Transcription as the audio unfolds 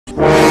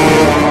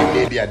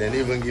maybe I didn't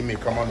even give me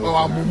common.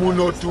 Oh, Mumu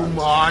not too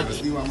much.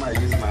 See what I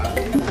use my.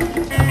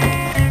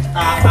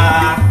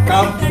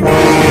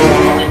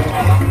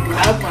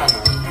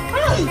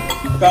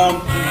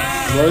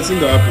 What's in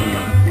the happen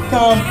now?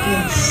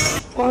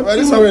 Well,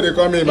 this is how they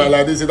call me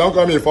like this. You don't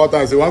call me 4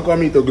 times. You won't call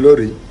me to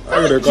glory.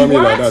 How they call me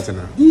like that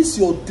now? This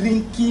your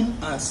drinking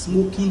and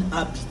smoking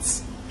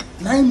habits.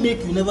 Now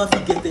make you never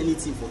forget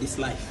anything for this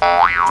life.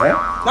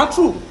 Not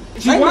true.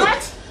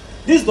 What?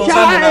 This don't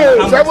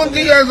sound 70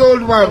 years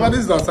old man. But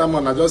this don't sound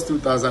na just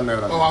 2,000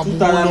 naira. Oh,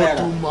 2,000 naira.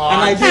 And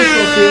I just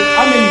say,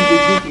 how many you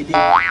drink a day?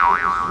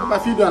 I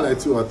feel down like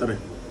 2 or 3.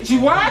 She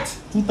what?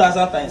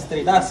 2,000 times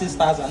 3. That's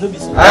 6,000. No be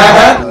so. You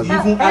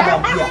even add a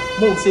beer.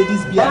 Mo say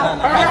this beer na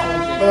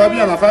 500. Oh,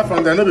 beer na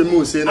 500. No be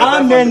mo say na 500.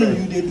 How many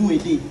you dey do a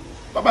day?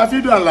 Papa, I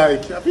feel down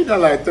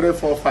like 3,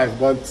 4, 5.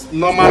 But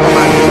normal man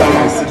I feel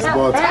like 6.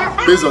 But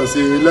based on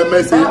say, let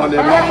me say on a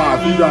normal, I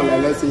feel down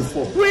like let's say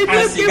 4.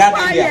 And cigar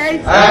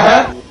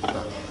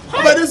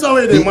But this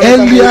way the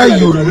earlier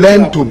you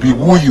learn to be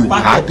who you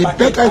are, the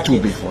better it will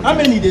be for you. How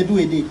many they do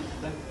a day?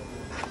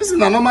 This is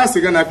a normal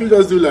cigar. I feel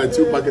just do like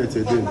 2 packets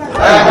a day.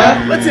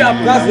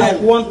 That's like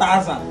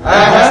 1,000.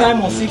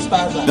 Simon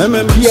 6,000.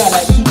 Beer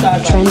like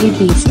 2,000.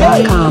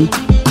 Trendybeats.com. A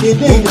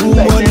day you do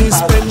like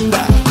 10,000.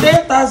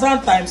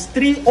 10,000 times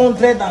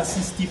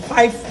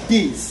 365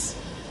 days.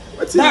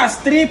 That's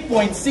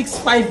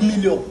 3.65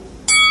 million.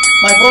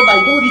 My brother,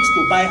 you don't reach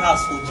to buy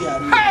house for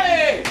GRA.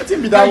 Hey! I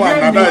think that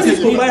one. That's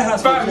it. To buy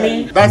house for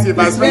GRA. That's if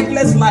I spend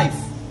reckless life.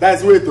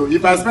 That's way too.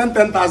 If I spend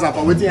 10,000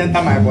 for waiting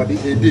enter my body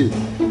a day,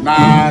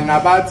 na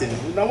bad thing.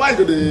 Now why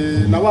do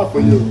they? Now what for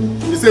you?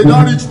 You say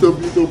don't reach to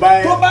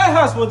buy. To buy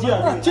house for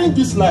GRA. Change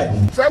this life.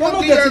 You're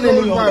not getting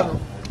any younger.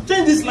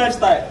 Change this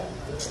lifestyle.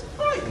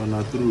 Oh,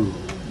 not true.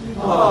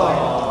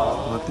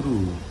 Not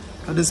true.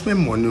 I dey spend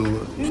money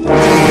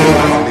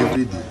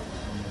every day.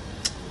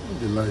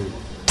 They lie.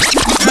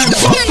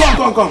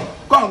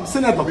 Come,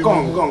 Senator,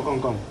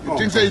 come. You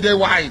think say they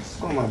wise?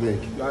 Come, I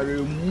beg. You are a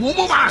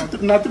mumu man.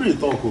 Not true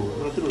talk,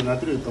 not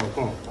true talk.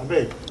 Come, I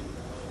beg.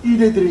 You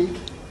dey drink?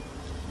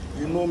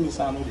 You know me,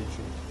 sir. I know the truth.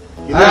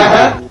 You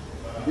know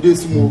you dey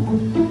smoke?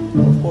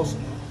 Of course,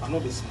 I know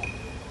the smoke.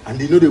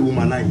 And you know the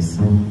womanize?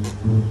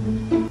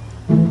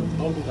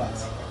 Don't do that.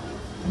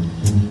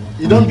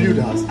 You don't build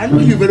us. I know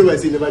you very well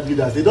say you never build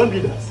us. They don't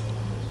build us.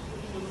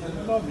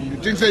 You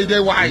think say they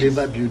wise? They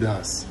never build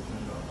us.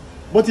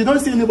 But you don't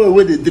see anybody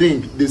where they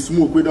drink, they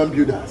smoke, we don't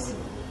build us.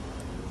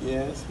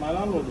 Yes, my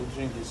landlord they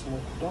drink, they smoke.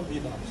 Don't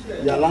build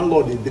us. Your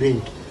landlord they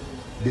drink,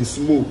 they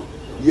smoke,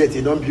 yet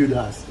you don't build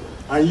us.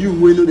 And you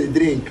we know they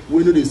drink,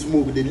 we know they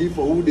smoke, they live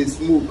for who they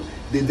smoke,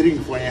 they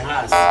drink for your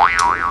house.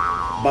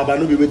 Baba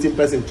no be waiting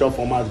person chop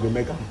for mouth, we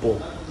make them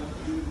poor.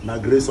 Na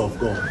grace of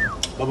God.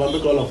 Baba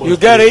make all of us. You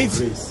get it?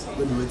 Grace.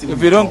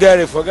 If you don't get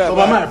it, forget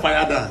Baba about it. my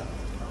fire down.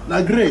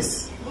 Na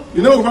grace.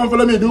 You know who come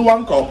follow me do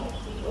 1 cup?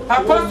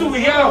 How close do we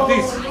hear of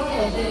this?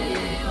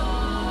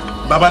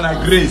 Baba na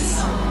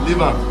grace.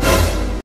 Leave am.